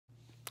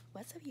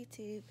What's up,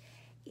 YouTube?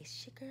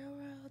 It's your girl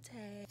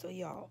Rotate. So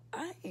y'all,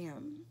 I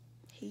am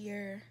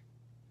here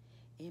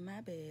in my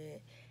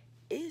bed.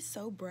 It's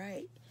so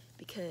bright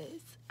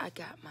because I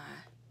got my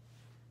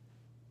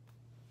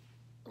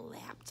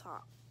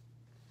laptop,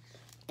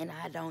 and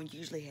I don't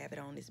usually have it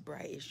on this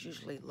bright. It's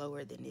usually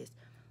lower than this.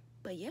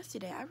 But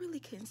yesterday I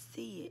really couldn't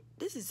see it.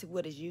 This is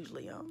what it's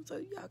usually on,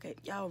 so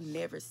y'all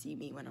never see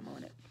me when I'm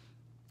on it.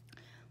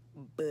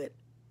 But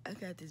I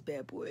got this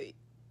bad boy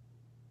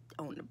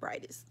on the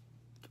brightest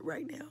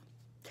right now,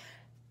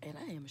 and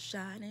I am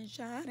shining.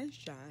 Yeah, I'm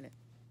shining.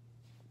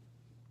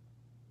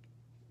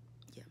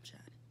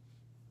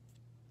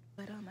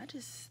 But I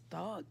just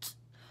thought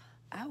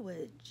I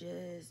would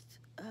just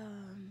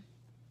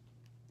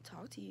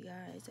talk to you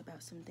guys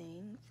about some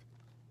things.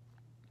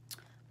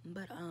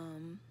 But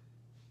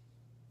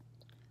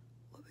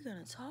what we're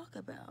gonna talk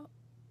about,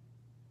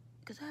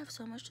 because I have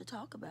so much to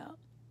talk about.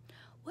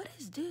 What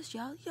is this,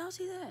 y'all? Y'all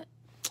see that?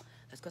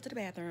 Let's go to the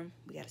bathroom.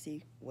 We gotta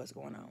see what's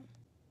going on.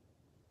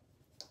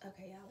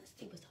 Okay, y'all, let's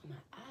see what's on my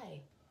eye.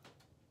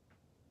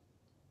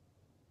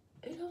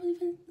 It don't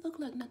even look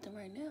like nothing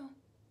right now.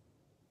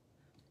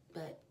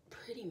 But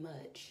pretty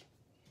much,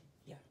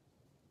 yeah.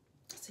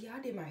 So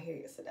y'all did my hair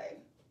yesterday.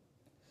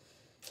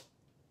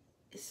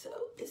 It's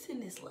in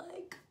this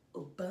like a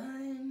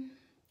bun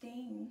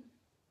thing.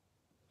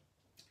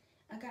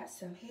 I got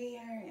some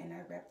hair and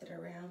I wrapped it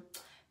around.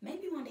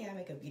 Maybe one day I'll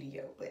make a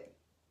video, but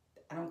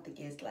I don't think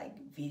it's like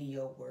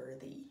video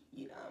worthy,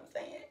 you know what I'm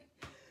saying?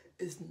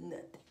 It's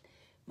nothing.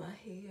 My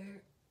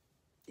hair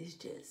is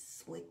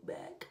just slick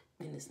back,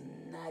 and it's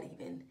not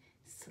even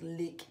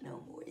slick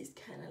no more. It's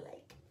kind of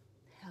like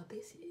how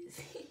this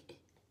is.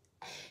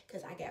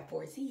 Because I got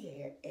 4C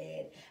hair,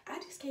 and I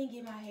just can't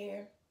get my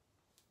hair.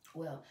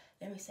 Well,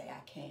 let me say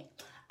I can't.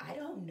 I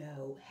don't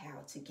know how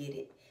to get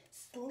it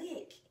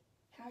slick.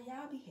 How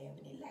y'all be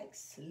having it like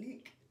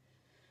slick?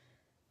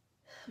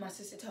 My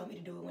sister told me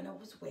to do it when it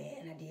was wet,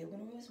 and I did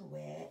when it was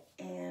wet,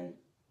 and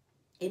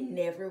it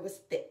never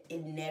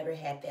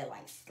had that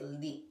like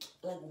slick.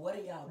 Like, what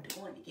are y'all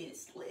doing to get it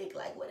slick?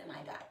 Like, what am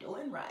I not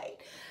doing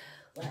right?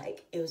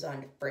 Like, it was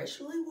on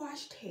freshly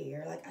washed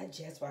hair. Like, I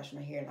just washed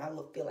my hair, and I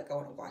feel like I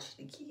want to wash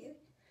it again.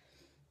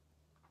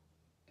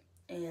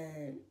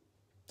 And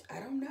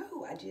I don't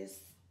know.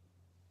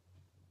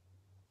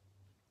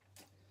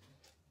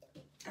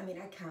 I mean,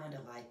 I kind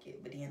of like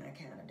it, but then I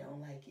kind of don't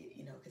like it,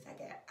 you know, because I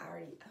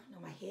don't know,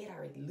 my head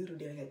already little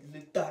down, I had this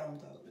little thought on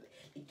top of it.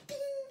 Like, ding!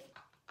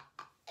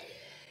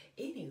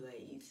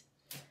 Anyways,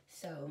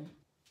 so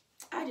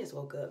I just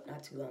woke up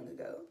not too long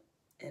ago,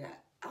 and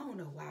I don't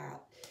know why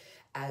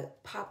I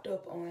popped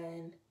up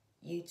on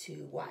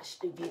YouTube,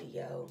 watched the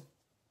video,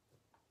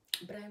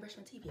 but I ain't brushed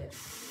my teeth yet.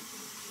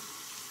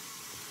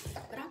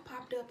 But I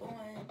popped up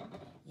on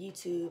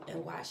YouTube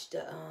and watched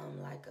the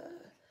like a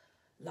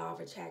law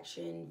of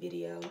attraction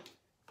video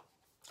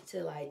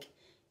to like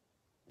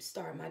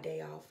start my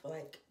day off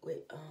like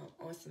with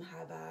on some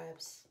high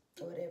vibes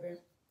or whatever.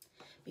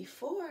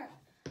 Before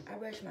I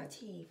brush my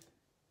teeth,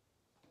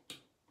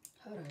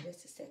 hold on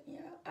just a second,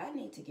 y'all.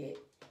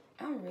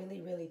 I'm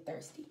really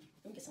thirsty.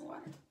 Let me get some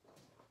water.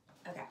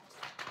 Okay,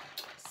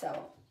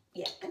 so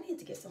yeah, I need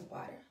to get some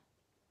water.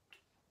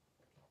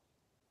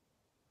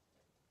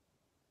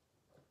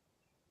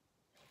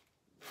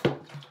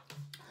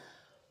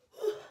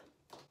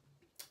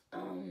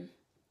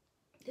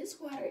 This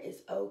water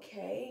is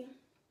okay.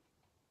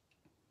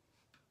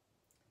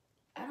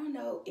 I don't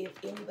know if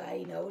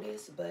anybody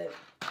noticed, but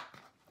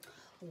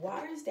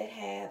waters that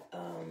have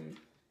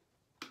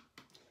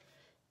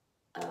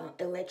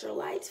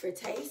electrolytes for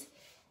taste,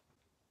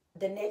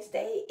 the next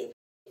day it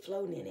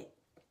floating in it.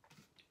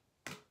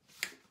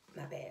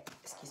 My bad,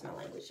 excuse my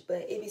language,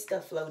 but it be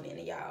stuff floating in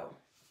it, y'all.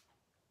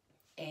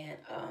 And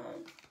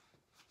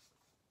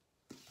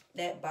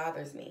that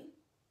bothers me.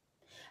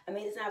 I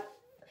mean,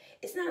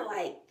 it's not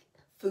like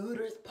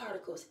food or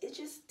particles. It's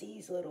just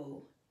these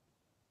little,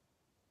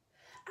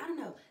 I don't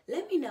know.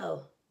 Let me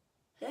know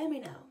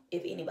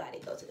if anybody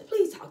goes to the,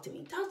 please talk to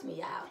me,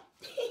 y'all.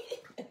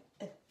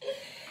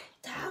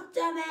 Talk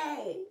to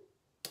me.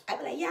 I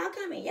be like, y'all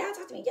come in, y'all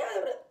talk to me,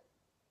 y'all.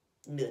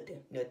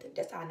 Nothing.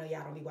 That's how I know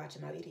y'all don't be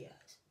watching my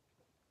videos.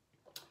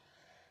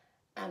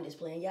 I'm just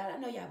playing, y'all. I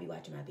know y'all be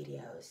watching my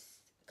videos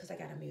because I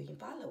got 1 million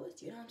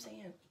followers. You know what I'm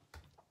saying?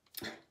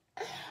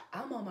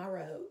 I'm on my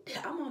road.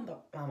 I'm on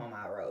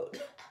my road.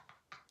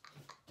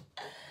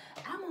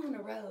 I'm on the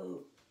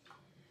road.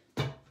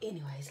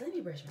 Anyways, let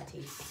me brush my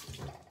teeth.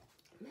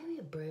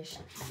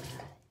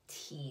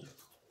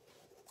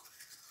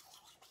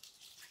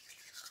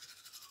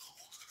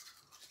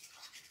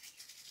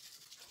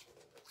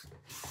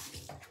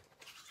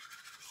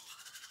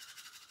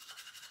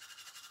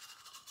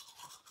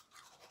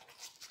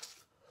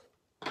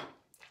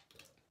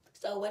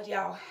 So what do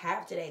y'all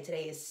have today?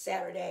 Today is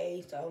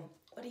Saturday. So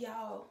what are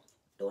y'all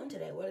doing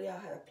today? What do y'all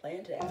have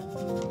planned today?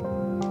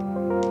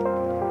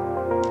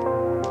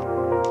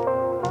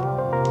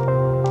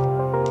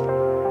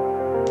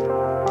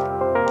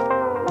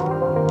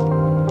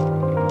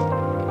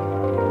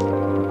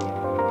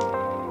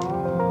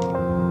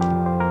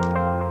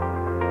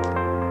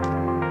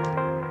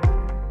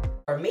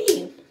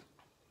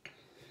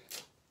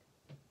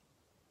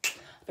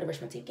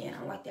 brush my teeth again. I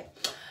don't like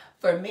that.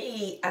 For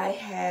me, I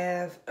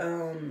have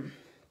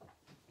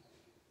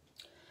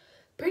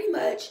pretty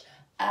much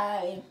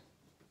I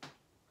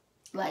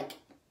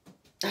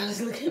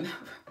was looking at my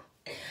room.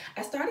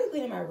 I started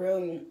cleaning my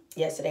room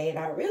yesterday, and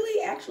I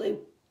really actually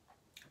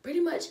pretty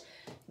much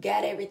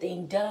got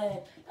everything done.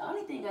 The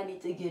only thing I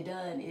need to get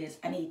done is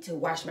I need to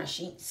wash my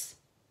sheets.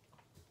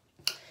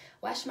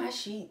 Wash my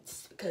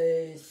sheets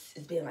because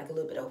it's been like a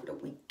little bit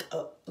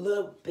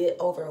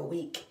over a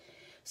week.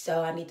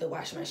 So I need to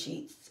wash my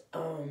sheets.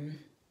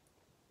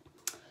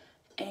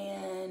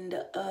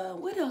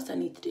 What else I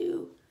need to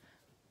do?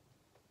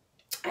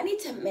 I need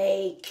to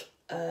make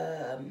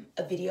a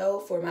video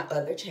for my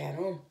other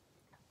channel.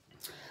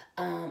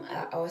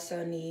 I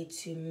also need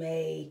to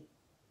make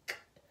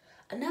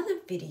another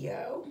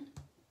video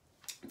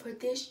for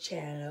this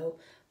channel,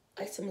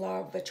 like some law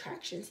of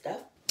attraction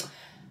stuff.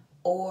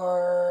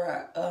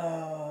 Or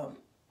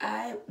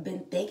I've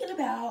been thinking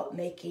about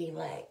making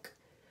like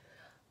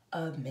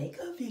a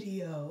makeup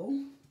video.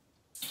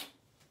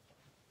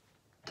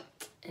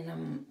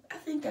 And I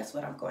think that's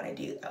what I'm going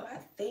to do though. I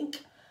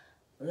think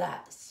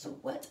that's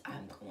what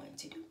I'm going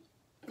to do.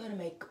 I'm going to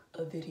make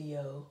a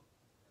video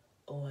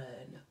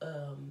on,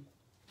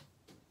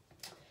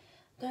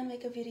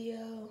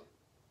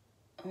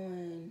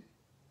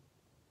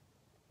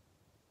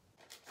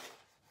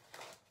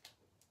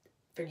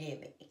 forgive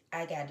me,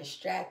 I got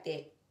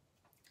distracted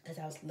because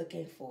I was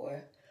looking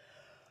for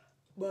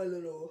my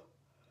little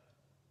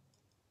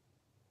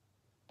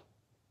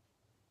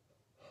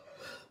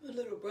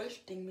brush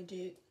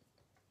thingamajig.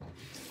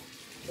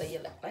 But yeah,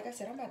 like I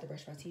said, I'm about to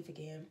brush my teeth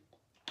again.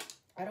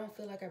 I don't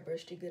feel like I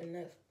brushed it good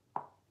enough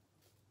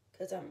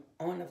because I'm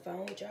on the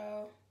phone with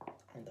y'all.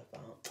 On the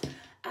phone.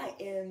 I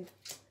am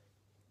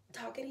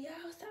talking to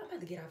y'all, so I'm about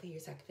to get off here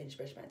so I can finish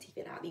brushing my teeth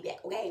and I'll be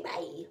back. Okay,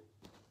 bye.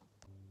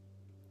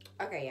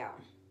 Okay, y'all.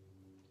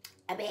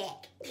 I'm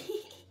back.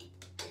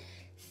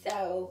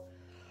 So,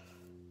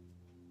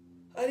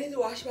 I need to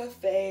wash my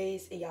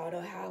face, and y'all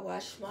know how I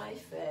wash my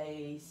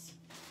face.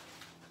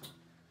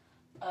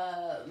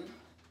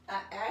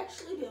 I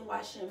actually been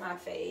washing my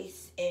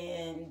face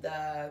in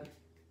the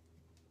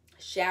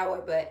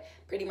shower, but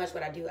pretty much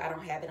what I do, I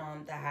don't have it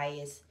on the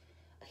highest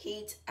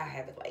heat. I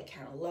have it like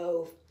kind of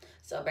low.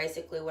 So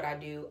basically what I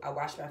do, I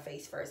wash my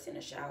face first in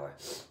the shower.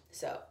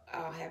 So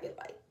I'll have it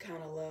like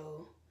kind of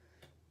low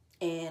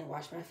and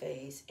wash my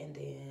face and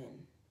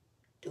then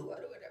do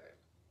whatever.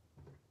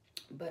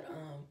 But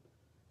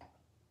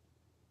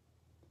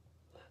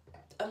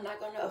I'm not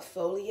gonna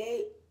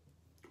exfoliate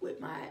with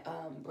my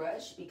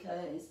brush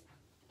because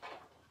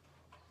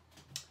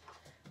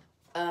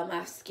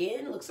my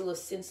skin looks a little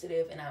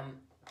sensitive, and I'm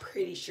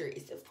pretty sure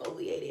it's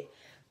exfoliated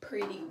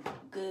pretty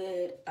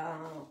good.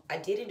 I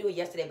didn't do it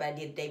yesterday, but I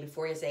did the day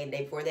before yesterday and the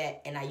day before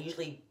that, and I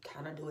usually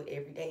kind of do it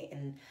every day,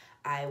 and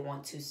I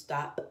want to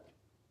stop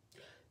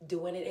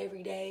doing it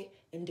every day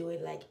and do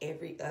it like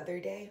every other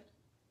day.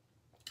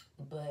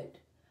 But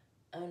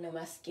I don't know,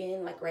 my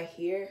skin, like right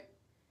here,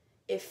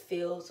 it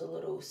feels a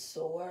little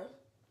sore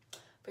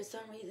for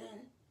some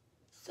reason.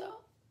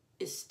 So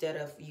instead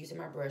of using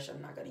my brush,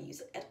 I'm not gonna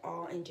use it at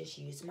all and just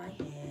use my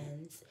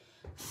hands.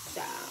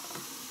 So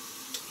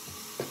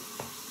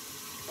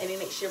let me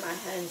make sure my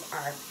hands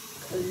are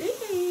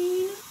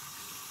clean.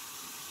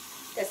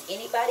 Does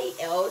anybody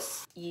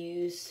else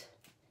use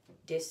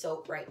this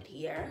soap right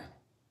here?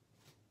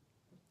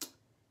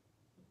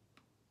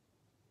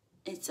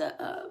 It's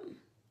a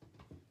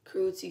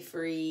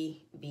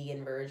cruelty-free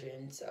vegan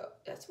version, so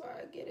that's why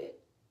I get it.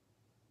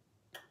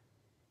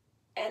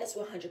 And it's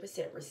 100%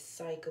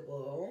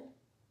 recyclable.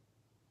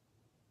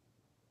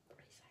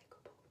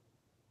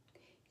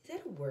 Is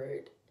that a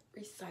word?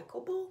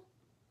 Recyclable?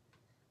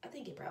 I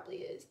think it probably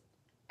is.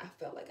 I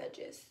felt like I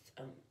just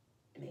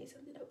made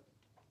something up.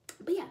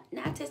 But yeah,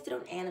 now I tested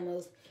on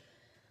animals.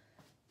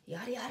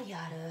 Yada, yada,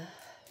 yada.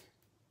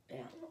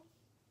 Yeah.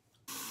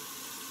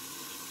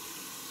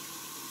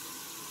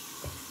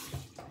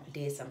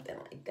 Did something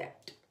like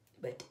that.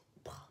 But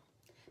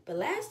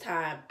last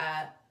time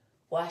I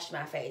washed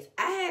my face,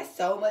 I had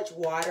so much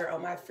water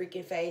on my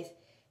freaking face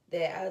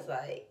that I was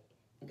like,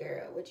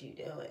 girl, what you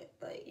doing?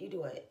 Like, you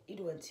doing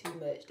too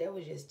much. That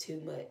was just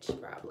too much,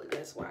 probably.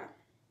 That's why.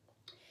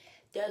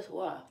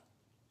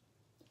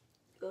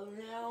 So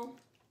now,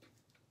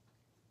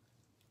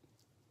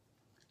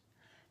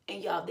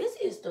 and y'all, this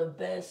is the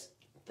best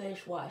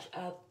face wash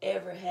I've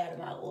ever had in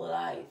my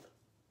life.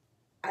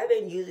 I've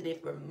been using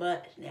it for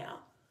months now.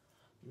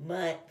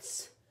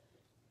 Months.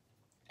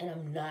 And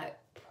I'm not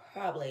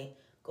probably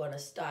going to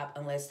stop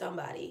unless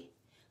somebody,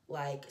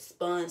 like,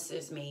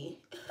 sponsors me.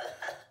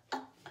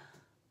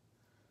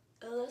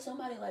 Unless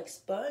somebody, like,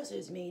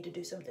 sponsors me to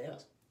do something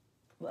else.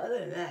 But other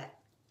than that,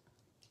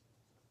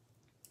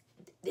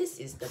 this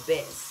is the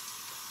best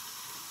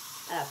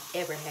I've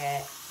ever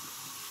had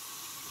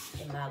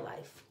in my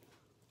life.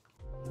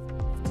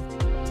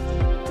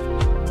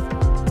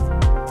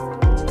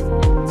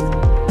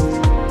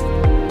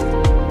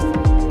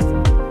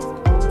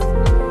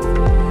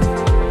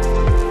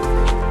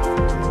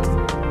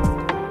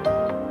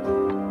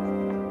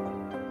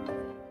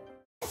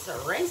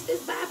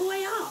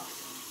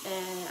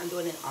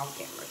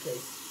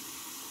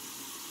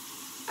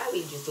 I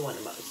be just doing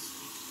the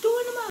most.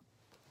 Doing the most.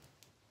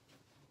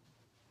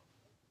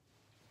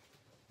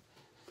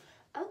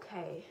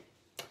 Okay.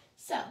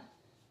 So.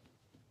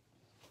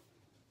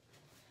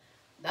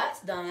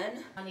 That's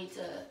done. I need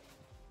to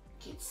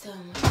get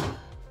some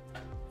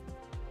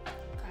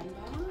cotton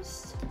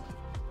balls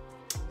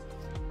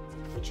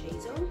with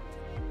hazel.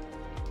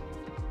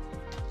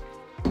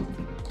 And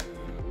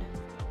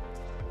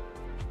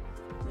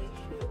make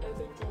sure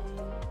everything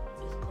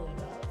is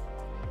cleaned off.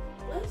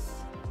 Plus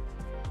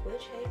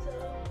witch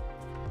hazel.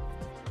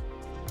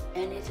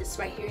 And it just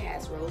right here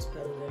has rose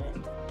petals in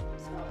it.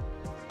 So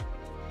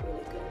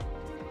really good.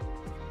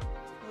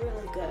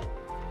 Really good.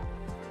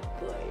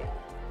 Boy, yeah.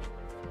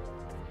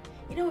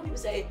 You know when people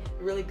say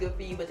really good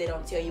for you, but they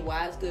don't tell you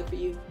why it's good for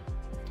you?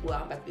 Well,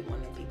 I'm about to be one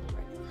of them people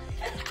right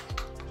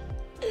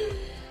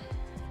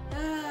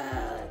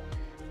now.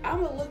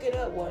 I'm gonna look it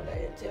up one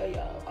day and tell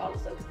y'all all the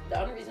stuff.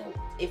 The only reason,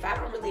 if I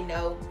don't really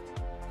know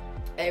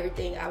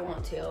everything, I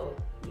won't tell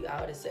you.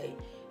 I would just say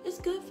it's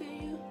good for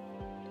you.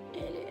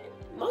 And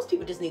most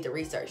people just need to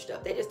research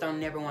stuff. They just don't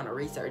never want to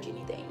research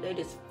anything. They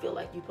just feel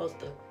like you're supposed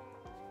to,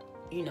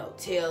 you know,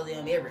 tell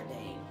them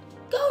everything.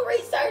 Go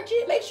research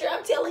it. Make sure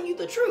I'm telling you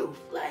the truth.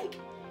 Like,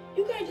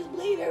 you can't just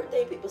believe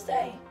everything people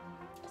say.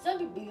 Some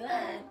people be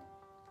lying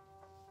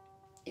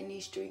in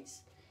these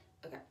streets.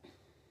 Okay,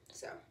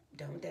 so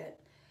done with that.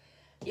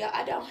 Yeah,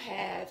 I don't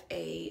have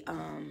a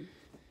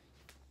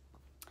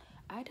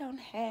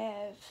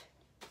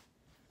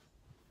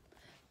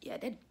yeah,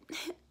 that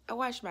I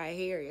washed my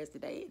hair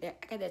yesterday. I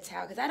got that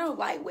towel because I don't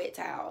like wet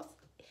towels.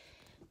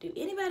 Do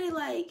anybody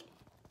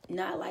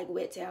not like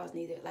wet towels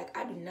neither? Like,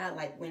 I do not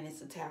like when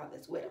it's a towel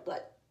that's wet. I'm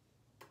like,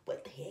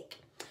 what the heck?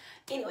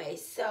 Anyway,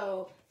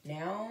 so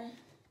now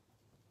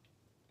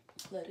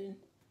letting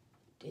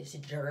this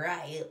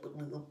dry up a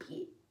little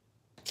bit.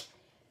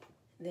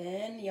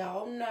 Then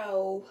y'all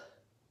know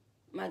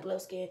my glow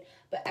skin.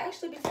 But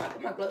actually, before I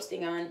put my glow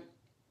stick on,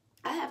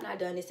 I have not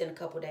done this in a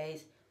couple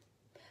days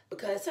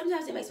because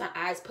sometimes it makes my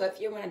eyes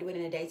puffier when I do it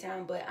in the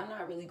daytime, but I'm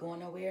not really going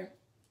nowhere.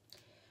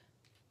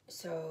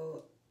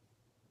 So,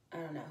 I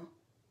don't know.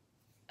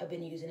 I've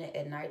been using it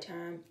at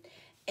nighttime.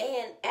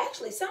 And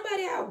actually,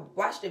 somebody I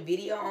watched a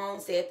video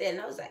on said that,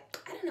 and I was like,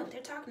 I don't know what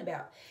they're talking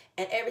about.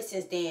 And ever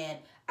since then,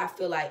 I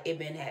feel like it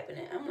been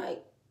happening. I'm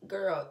like,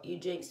 girl, you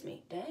jinxed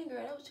me. Dang,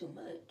 girl, that was too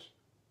much.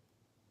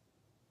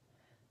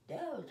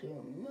 That was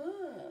too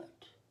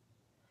much.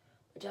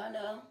 But y'all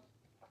know,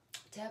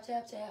 tap,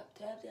 tap, tap,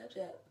 tap, tap,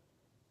 tap.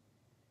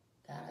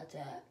 Gotta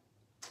tap.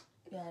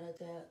 Gotta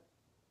tap.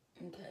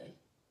 Okay.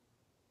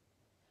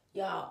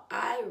 Y'all,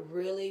 I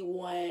really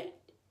want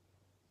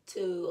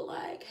to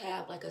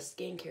have a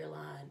skincare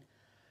line.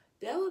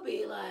 That would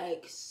be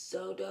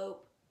so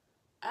dope.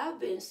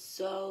 I've been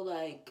so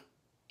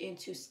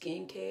into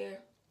skincare.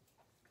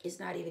 It's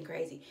not even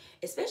crazy.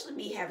 Especially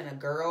me having a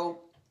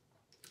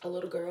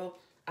little girl.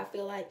 I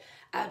feel like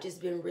I've just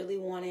been really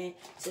wanting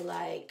to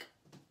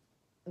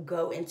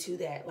go into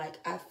that.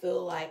 I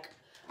feel like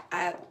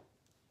I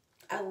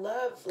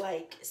love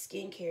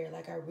skincare.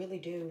 I really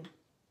do.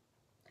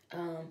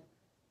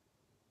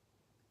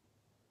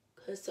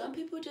 Cause some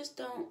people just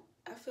don't.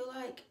 I feel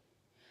like,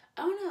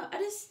 I don't know.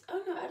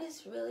 I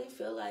just really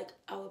feel like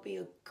I would be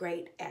a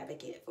great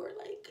advocate for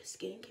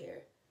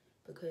skincare,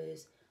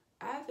 because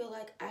I feel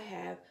like I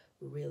have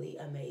really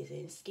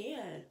amazing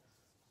skin.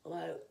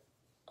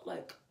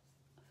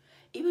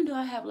 Even though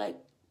I have my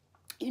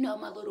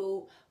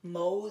little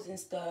moles and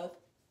stuff,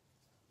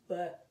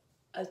 but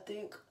I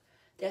think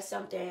that's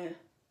something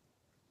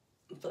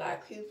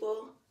Black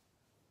people,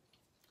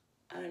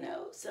 I don't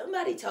know.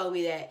 Somebody told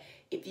me that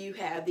if you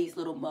have these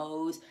little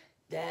moles,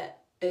 that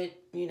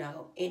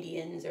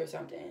Indians or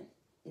something,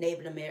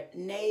 Native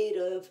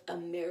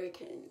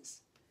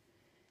Americans.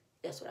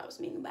 That's what I was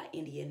meaning by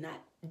Indian,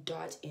 not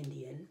dark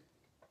Indian.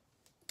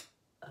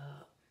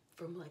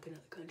 From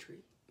another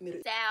country,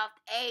 South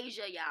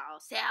Asia, y'all.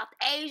 South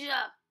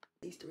Asia.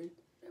 Eastern,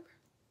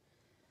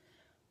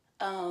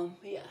 whatever.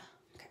 Yeah.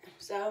 Okay.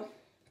 So,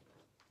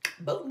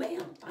 boom,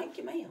 bam. Thank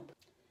you, ma'am.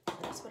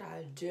 That's what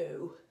I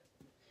do.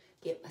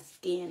 Get my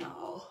skin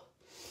all.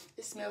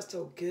 It smells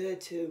so good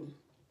too.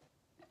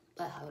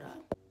 But hold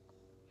on.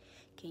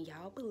 Can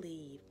y'all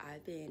believe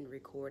I've been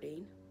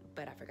recording,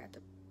 but I forgot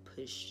to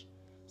push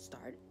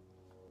start?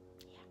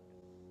 Yeah.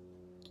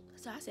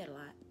 So I said a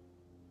lot.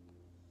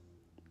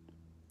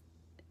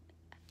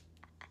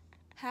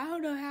 I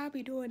don't know how I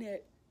be doing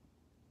it.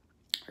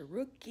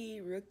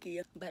 Rookie.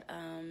 But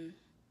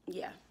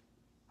yeah.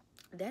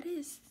 That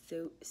is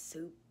so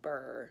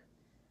super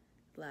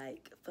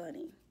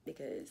funny,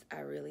 because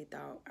I really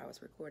thought I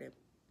was recording.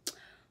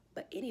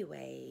 But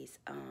anyways,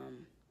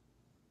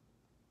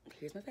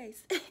 here's my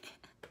face.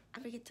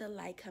 Don't forget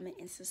to comment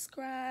and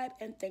subscribe,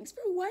 and thanks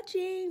for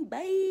watching.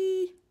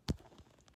 Bye.